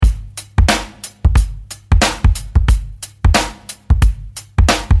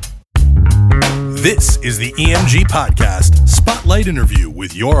This is the EMG Podcast, Spotlight Interview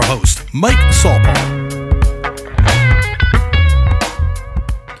with your host, Mike Saulpaul.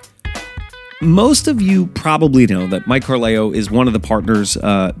 Most of you probably know that Mike Carleo is one of the partners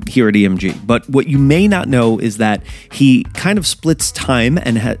here at EMG, but what you may not know is that he kind of splits time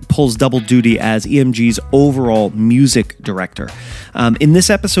and pulls double duty as EMG's overall music director. In this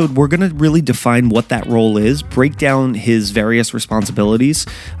episode, we're going to really define what that role is, break down his various responsibilities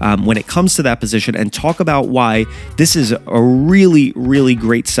when it comes to that position, and talk about why this is a really, really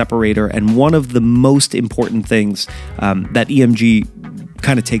great separator and one of the most important things that EMG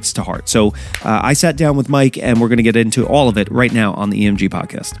kind of takes to heart. So I sat down with Mike and we're going to get into all of it right now on the EMG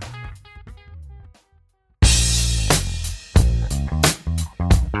podcast.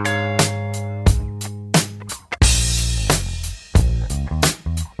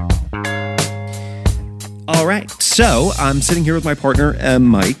 All right, so I'm sitting here with my partner,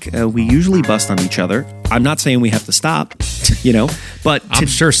 Mike. We usually bust on each other. I'm not saying we have to stop, but I'm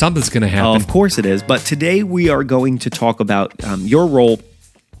sure something's going to happen. Oh, of course it is. But today we are going to talk about your role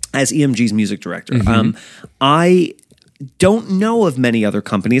as EMG's music director. Mm-hmm. I don't know of many other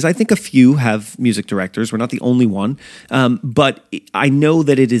companies. I think a few have music directors. We're not the only one. But I know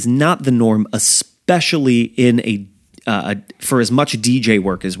that it is not the norm, especially in for as much DJ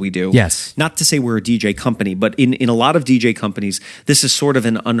work as we do. Yes. Not to say we're a DJ company, but in a lot of DJ companies, this is sort of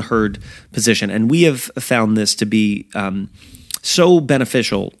an unheard position. And we have found this to be so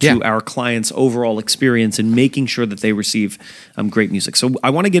beneficial to our clients' overall experience in making sure that they receive great music. So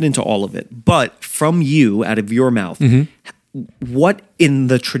I want to get into all of it. But from you, out of your mouth, what in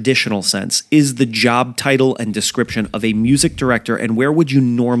the traditional sense is the job title and description of a music director, and where would you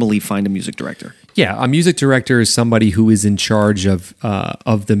normally find a music director? Yeah, a music director is somebody who is in charge of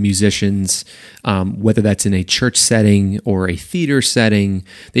the musicians, whether that's in a church setting or a theater setting.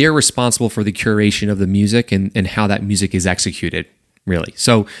 They are responsible for the curation of the music and how that music is executed, really.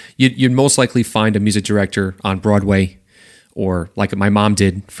 So you'd most likely find a music director on Broadway, or like my mom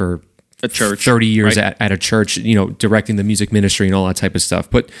did for a church, 30 years right? at a church, directing the music ministry and all that type of stuff.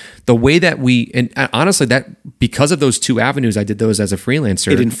 But the way that and honestly, that because of those two avenues, I did those as a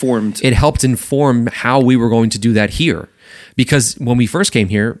freelancer. It helped inform how we were going to do that here. Because when we first came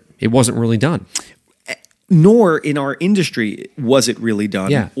here, it wasn't really done. Nor in our industry was it really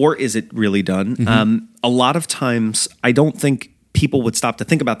done, or is it really done. Mm-hmm. A lot of times, I don't think people would stop to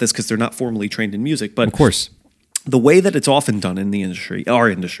think about this because they're not formally trained in music. But of course, the way that it's often done in the industry, our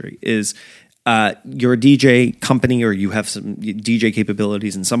industry, is you're a DJ company or you have some DJ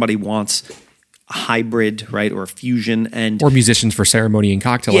capabilities and somebody wants a hybrid, right, or a fusion. Or musicians for ceremony and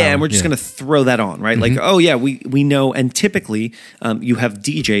cocktail hour. And we're just going to throw that on, right? Mm-hmm. Like, we know. And typically you have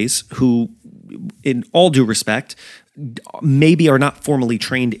DJs who, in all due respect, maybe are not formally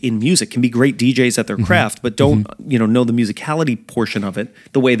trained in music, can be great DJs at their craft, but don't know the musicality portion of it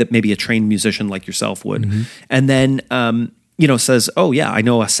the way that maybe a trained musician like yourself would. And then says, oh yeah, I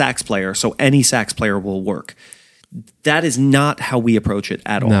know a sax player, so any sax player will work. That is not how we approach it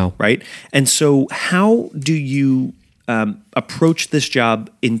at all. No. Right? And so how do you approach this job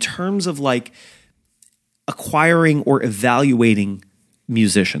in terms of like acquiring or evaluating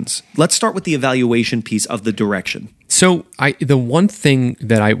musicians? Let's start with the evaluation piece of the direction. So the one thing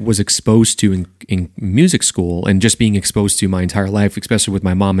that I was exposed to in music school, and just being exposed to my entire life, especially with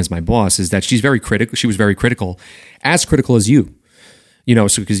my mom as my boss, is that she's very critical. She was very critical, as critical as you.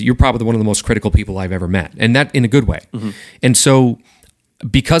 So because you're probably one of the most critical people I've ever met, and that in a good way. And so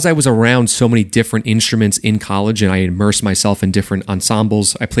because I was around so many different instruments in college and I immersed myself in different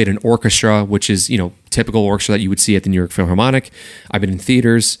ensembles, I played an orchestra, which is, typical orchestra that you would see at the New York Philharmonic. I've been in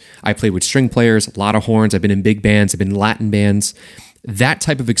theaters. I played with string players, a lot of horns. I've been in big bands. I've been in Latin bands. That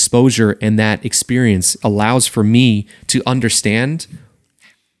type of exposure and that experience allows for me to understand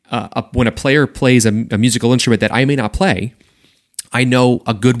when a player plays a musical instrument that I may not play, I know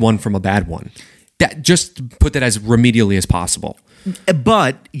a good one from a bad one. That just put that as remedially as possible.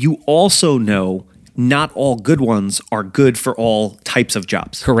 But you also know not all good ones are good for all types of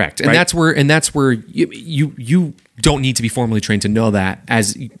jobs. Correct. And right? that's where you don't need to be formally trained to know that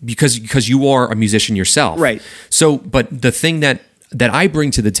because you are a musician yourself. Right. So, but the thing that I bring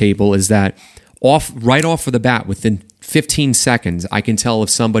to the table is that right off of the bat, within 15 seconds, I can tell if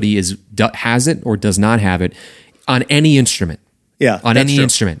somebody has it or does not have it on any instrument. Yeah. On any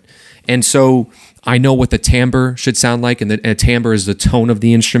instrument. And so I know what the timbre should sound like, and a timbre is the tone of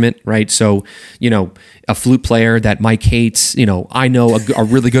the instrument, right? So, a flute player that Mike hates, I know a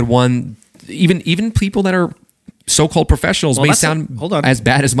really good one. Even people that are so-called professionals may sound as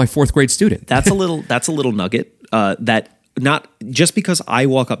bad as my fourth grade student. That's a little nugget that not just because I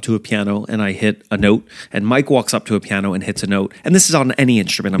walk up to a piano and I hit a note, and Mike walks up to a piano and hits a note, and this is on any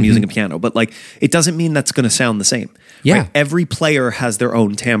instrument. I'm using a piano, but like it doesn't mean that's going to sound the same. Yeah. Right? Every player has their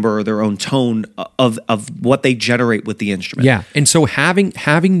own timbre or their own tone of what they generate with the instrument. Yeah. And so having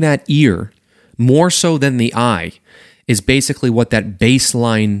that ear more so than the eye is basically what that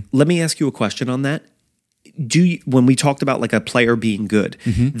baseline. Let me ask you a question on that. When we talked about like a player being good,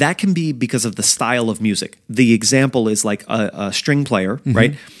 that can be because of the style of music. The example is like a string player,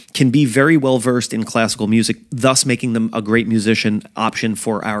 right? Can be very well versed in classical music, thus making them a great musician option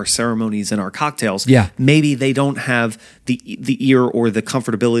for our ceremonies and our cocktails. Yeah. Maybe they don't have the ear or the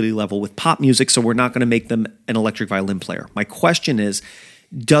comfortability level with pop music, so we're not going to make them an electric violin player. My question is,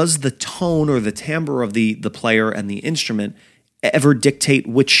 does the tone or the timbre of the player and the instrument ever dictate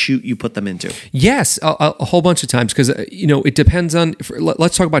which chute you put them into? Yes, a whole bunch of times, because it depends on.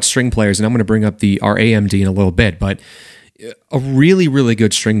 Let's talk about string players, and I'm going to bring up our AMD in a little bit. But a really, really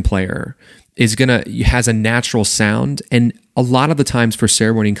good string player has a natural sound, and a lot of the times for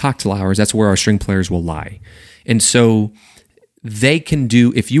ceremony and cocktail hours, that's where our string players will lie, and so they can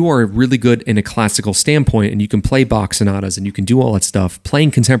do. If you are really good in a classical standpoint, and you can play Bach sonatas, and you can do all that stuff,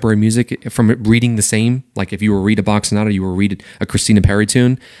 playing contemporary music from reading the same, like if you were read a Bach sonata, you were read a Christina Perri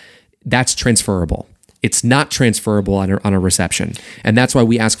tune, that's transferable. It's not transferable on a reception. And that's why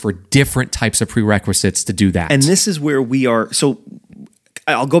we ask for different types of prerequisites to do that. And this is where we are. So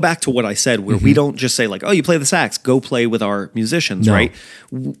I'll go back to what I said, where we don't just say like, oh, you play the sax, go play with our musicians, No. right?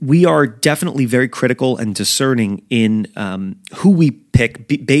 We are definitely very critical and discerning in who we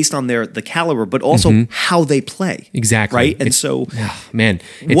pick based on the caliber, but also how they play. Exactly. Right? And so, man,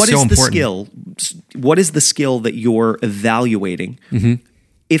 it's what so is the important. skill? What is the skill that you're evaluating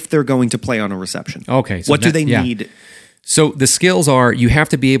if they're going to play on a reception? Okay. So what do they need? So the skills are, you have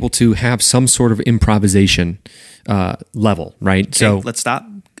to be able to have some sort of improvisation level, right? Okay, So let's stop,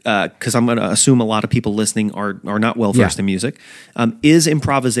 because I'm going to assume a lot of people listening are not well versed in music. Is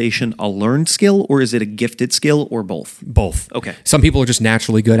improvisation a learned skill, or is it a gifted skill, or both? both. Okay. Some people are just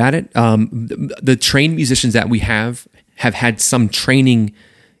naturally good at it. The trained musicians that we have had some training.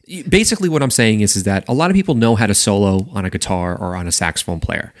 Basically what I'm saying is that a lot of people know how to solo on a guitar or on a saxophone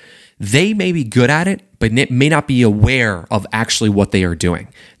player. They may be good at it, but may not be aware of actually what they are doing.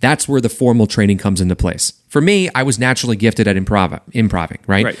 That's where the formal training comes into place. For me, I was naturally gifted at improving,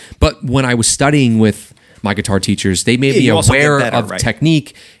 right? But when I was studying with my guitar teachers, they made me aware of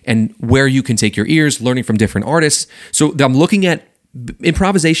technique and where you can take your ears, learning from different artists. So I'm looking at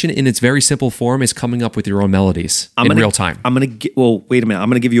improvisation in its very simple form is coming up with your own melodies in real time. Wait a minute. I'm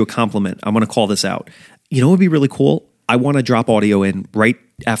going to give you a compliment. I'm going to call this out. You know what would be really cool? I want to drop audio in right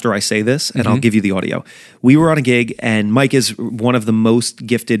after I say this, and I'll give you the audio. We were on a gig, and Mike is one of the most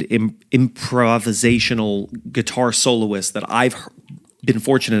gifted improvisational guitar soloists that I've been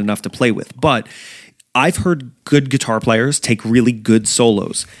fortunate enough to play with. But I've heard good guitar players take really good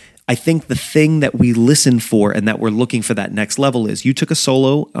solos. I think the thing that we listen for and that we're looking for that next level is, you took a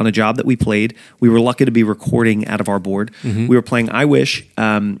solo on a job that we played. We were lucky to be recording out of our board. We were playing I Wish,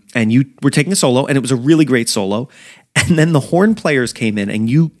 and you were taking a solo, and it was a really great solo. And then the horn players came in, and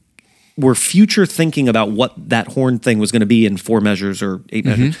you were future thinking about what that horn thing was going to be in 4 measures or 8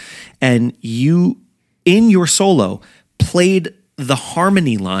 measures. And you, in your solo, played the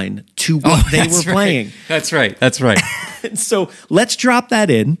harmony line to what they were playing. That's right. So let's drop that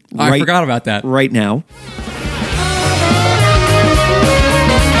in. I forgot about that. Right now.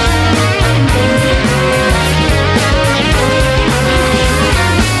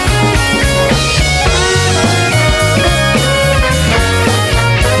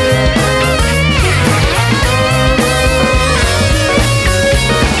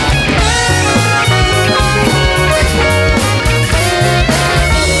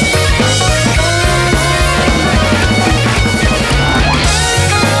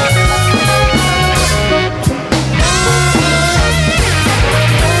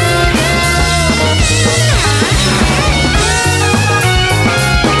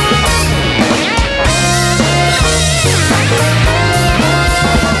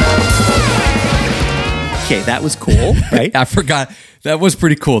 Okay, that was cool, right? I forgot. That was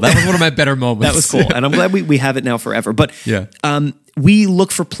pretty cool. That was one of my better moments. That was cool. And I'm glad we have it now forever. But we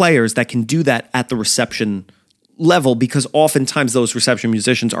look for players that can do that at the reception level, because oftentimes those reception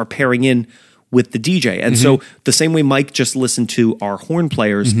musicians are pairing in with the DJ. And so the same way Mike just listened to our horn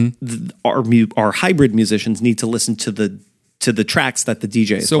players, our hybrid musicians need to listen to the tracks that the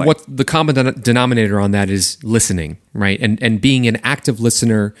DJ is playing. What the common denominator on that is listening, right? And being an active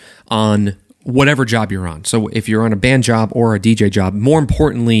listener on whatever job you're on. So if you're on a band job or a DJ job, more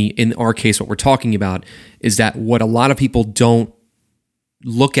importantly, in our case, what we're talking about is that what a lot of people don't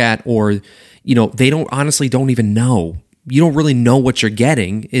look at, or, they don't even know. You don't really know what you're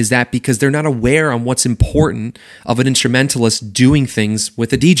getting, is that because they're not aware on what's important of an instrumentalist doing things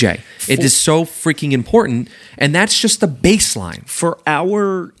with a DJ. It is so freaking important, and that's just the baseline. For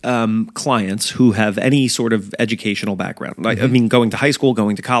our clients who have any sort of educational background, I mean, going to high school,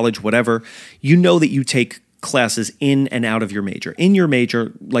 going to college, whatever, you know that you take classes in and out of your major. In your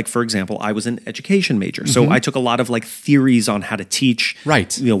major, like for example, I was an education major. So I took a lot of like theories on how to teach,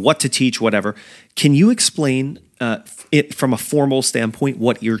 right? What to teach, whatever. Can you explain it from a formal standpoint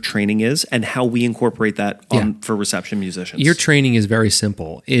what ear training is and how we incorporate that for reception musicians? Ear training is very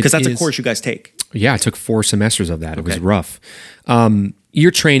simple. Because that's a course you guys take. Yeah, I took 4 semesters of that. It was rough. Ear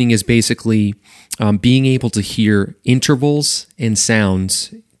training is basically being able to hear intervals and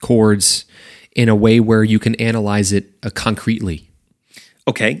sounds, chords, in a way where you can analyze it concretely.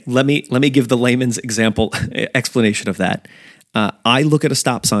 Okay, let me give the layman's explanation of that. I look at a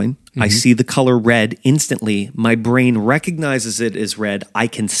stop sign. I see the color red instantly. My brain recognizes it as red. I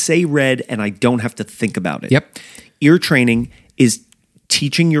can say red, and I don't have to think about it. Yep. Ear training is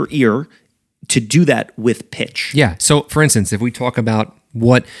teaching your ear to do that with pitch. Yeah. So, for instance, if we talk about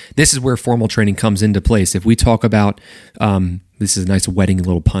this is where formal training comes into place. If we talk about, this is a nice wedding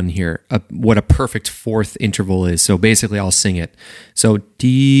little pun here, what a perfect fourth interval is. So basically I'll sing it. So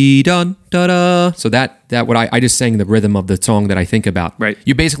dee dun da da. So that what I just sang the rhythm of the song that I think about. Right.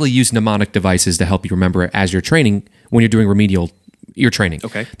 You basically use mnemonic devices to help you remember it as you're training when you're doing remedial ear training.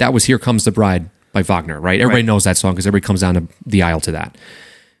 Okay. That was Here Comes the Bride by Wagner, right? Everybody knows that song because everybody comes down the aisle to that.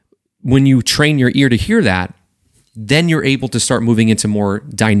 When you train your ear to hear that, then you're able to start moving into more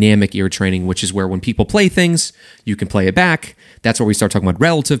dynamic ear training, which is where when people play things, you can play it back. That's where we start talking about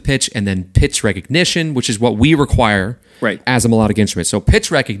relative pitch and then pitch recognition, which is what we require as a melodic instrument. So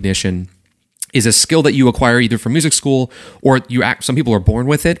pitch recognition is a skill that you acquire either from music school or some people are born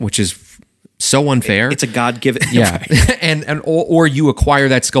with it, which is so unfair. It's a God-given. Yeah. or you acquire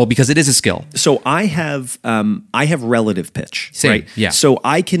that skill because it is a skill. So I have relative pitch. Same. Right? Yeah. So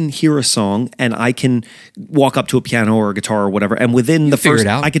I can hear a song and I can walk up to a piano or a guitar or whatever, and within the first,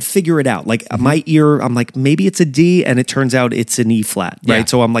 I could figure it out. Like my ear, I'm like, maybe it's a D, and it turns out it's an E flat. Right. Yeah.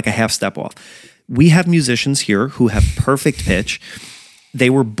 So I'm like a half step off. We have musicians here who have perfect pitch. They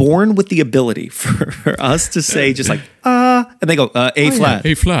were born with the ability for us to say just like, and they go, A flat.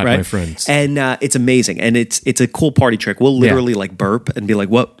 A flat, right? my friends. And it's amazing. And it's a cool party trick. We'll literally like burp and be like,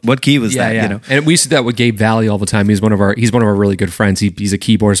 what key was that? Yeah. You know? And we used to do that with Gabe Valley all the time. He's one of our really good friends. He's a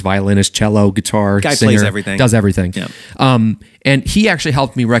keyboardist, violinist, cello, guitar, guy singer. plays everything. Does everything. Yeah. And he actually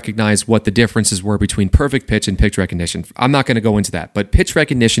helped me recognize what the differences were between perfect pitch and pitch recognition. I'm not going to go into that, but pitch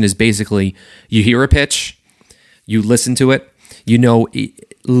recognition is basically you hear a pitch, you listen to it, you know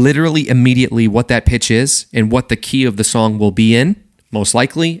literally immediately what that pitch is and what the key of the song will be in, most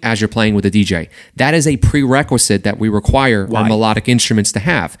likely, as you're playing with a DJ. That is a prerequisite that we require our melodic instruments to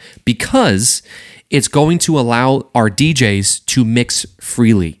have because it's going to allow our DJs to mix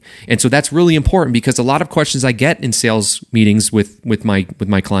freely. And so that's really important because a lot of questions I get in sales meetings with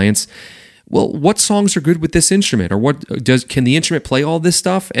my clients, well, what songs are good with this instrument? Or can the instrument play all this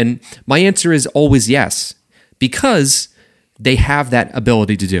stuff? And my answer is always yes, because they have that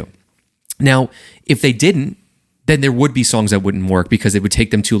ability to do. Now, if they didn't, then there would be songs that wouldn't work because it would take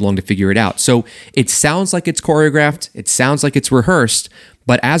them too long to figure it out. So it sounds like it's choreographed, it sounds like it's rehearsed,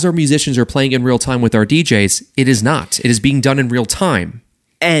 but as our musicians are playing in real time with our DJs, it is not. It is being done in real time.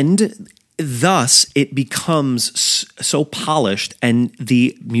 And thus, it becomes so polished, and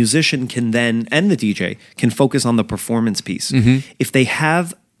the musician can then, and the DJ, can focus on the performance piece. If they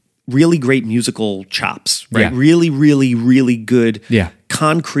have really great musical chops, right? Yeah. Really, really, really good, Yeah.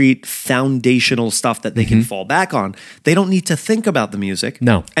 concrete, foundational stuff that they can fall back on. They don't need to think about the music.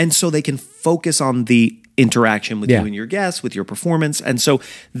 No. And so they can focus on the interaction with Yeah. you and your guests, with your performance. And so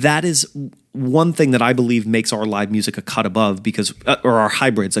that is one thing that I believe makes our live music a cut above because, or our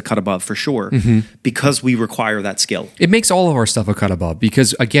hybrids a cut above for sure, because we require that skill. It makes all of our stuff a cut above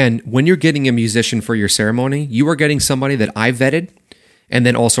because, again, when you're getting a musician for your ceremony, you are getting somebody that I vetted, and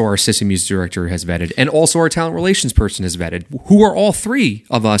then also our assistant music director has vetted, and also our talent relations person has vetted, who are all three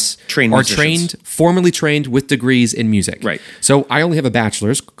of us formally trained with degrees in music. Right. So I only have a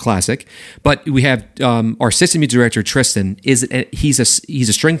bachelor's, classic, but we have our assistant music director, Tristan, he's a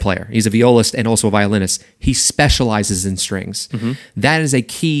string player. He's a violist and also a violinist. He specializes in strings. That is a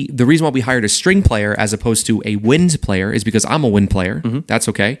key. The reason why we hired a string player as opposed to a wind player is because I'm a wind player. That's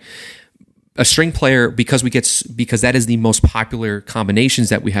okay. a string player, because that is the most popular combinations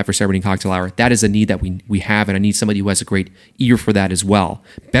that we have for celebrity cocktail hour. That is a need that we have, and I need somebody who has a great ear for that as well,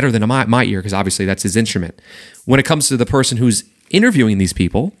 better than my ear, because obviously that's his instrument. When it comes to the person who's interviewing these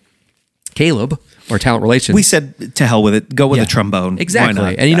people, Caleb, or talent relations, we said to hell with it. Go with a trombone. Exactly. Why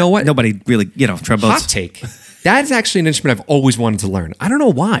not? And you know what? Nobody really, trombones. Hot take. That's actually an instrument I've always wanted to learn. I don't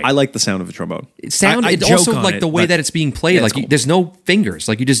know why. I like the sound of a trombone. It's also like the way that it's being played. Yeah, like cool. there's no fingers.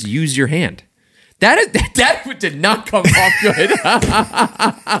 Like you just use your hand. That did not come off good.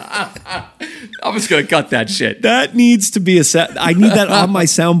 I'm just gonna cut that shit. That needs to be I need that on my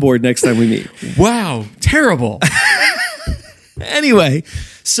soundboard next time we meet. Wow, terrible. Anyway,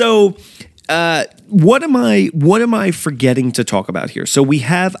 so what am I forgetting to talk about here? So we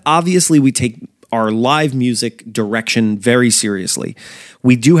take our live music direction very seriously.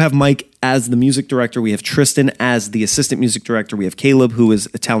 We do have Mike as the music director. We have Tristan as the assistant music director. We have Caleb, who is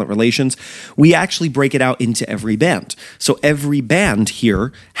talent relations. We actually break it out into every band. So every band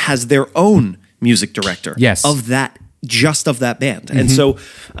here has their own music director. Yes. Of that band. Mm-hmm. And so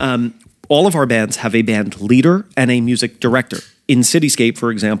all of our bands have a band leader and a music director. In Cityscape,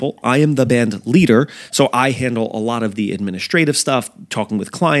 for example, I am the band leader, so I handle a lot of the administrative stuff, talking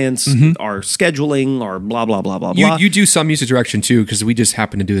with clients, our scheduling, our blah, blah, blah, blah, blah. You do some music direction too, because we just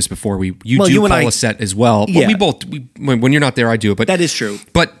happened to do this before. You call a set as well. Yeah. But when you're not there, I do it. But that is true.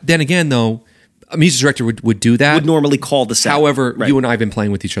 But then again, though, a music director would do that. Would normally call the set. However, you and I have been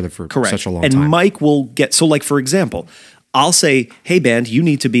playing with each other for such a long time. And Mike will for example, I'll say, hey, band, you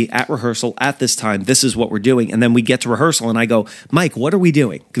need to be at rehearsal at this time. This is what we're doing. And then we get to rehearsal and I go, Mike, what are we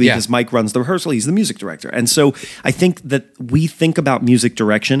doing? Because Mike runs the rehearsal. He's the music director. And so I think that we think about music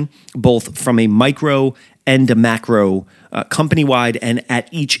direction both from a micro and a macro, company-wide, and at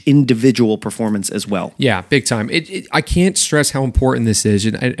each individual performance as well. Yeah, big time. I can't stress how important this is.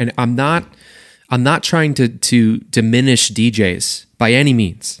 And I'm not trying to diminish DJs by any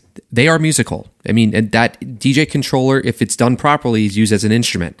means. They are musical. I mean, and that DJ controller, if it's done properly, is used as an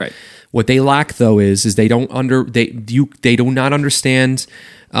instrument. Right. What they lack, though, is they do not understand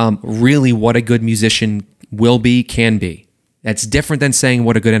really what a good musician can be. That's different than saying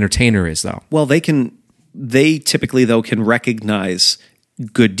what a good entertainer is, though. Well, they typically, though, can recognize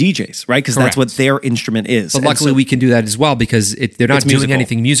good DJs, right? Because that's what their instrument is. But luckily we can do that as well, because they're not doing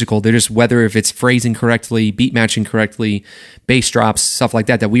anything musical. They're just, whether if it's phrasing correctly, beat matching correctly, bass drops, stuff like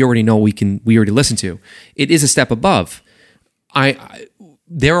that we already know we already listen to. It is a step above.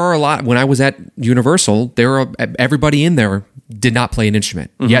 There are a lot, when I was at Universal, everybody in there did not play an instrument,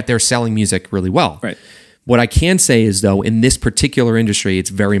 yet they're selling music really well. Right. What I can say is, though, in this particular industry,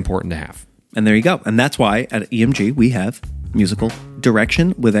 it's very important to have. And there you go. And that's why at EMG we have musical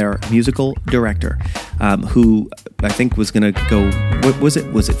direction with our musical director, who I think was going to go, what was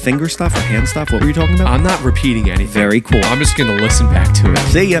it? Was it finger stuff or hand stuff? What were you talking about? I'm not repeating anything. Very cool. I'm just going to listen back to it.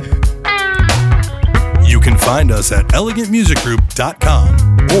 See ya. You can find us at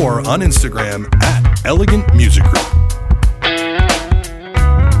elegantmusicgroup.com or on Instagram at elegantmusicgroup.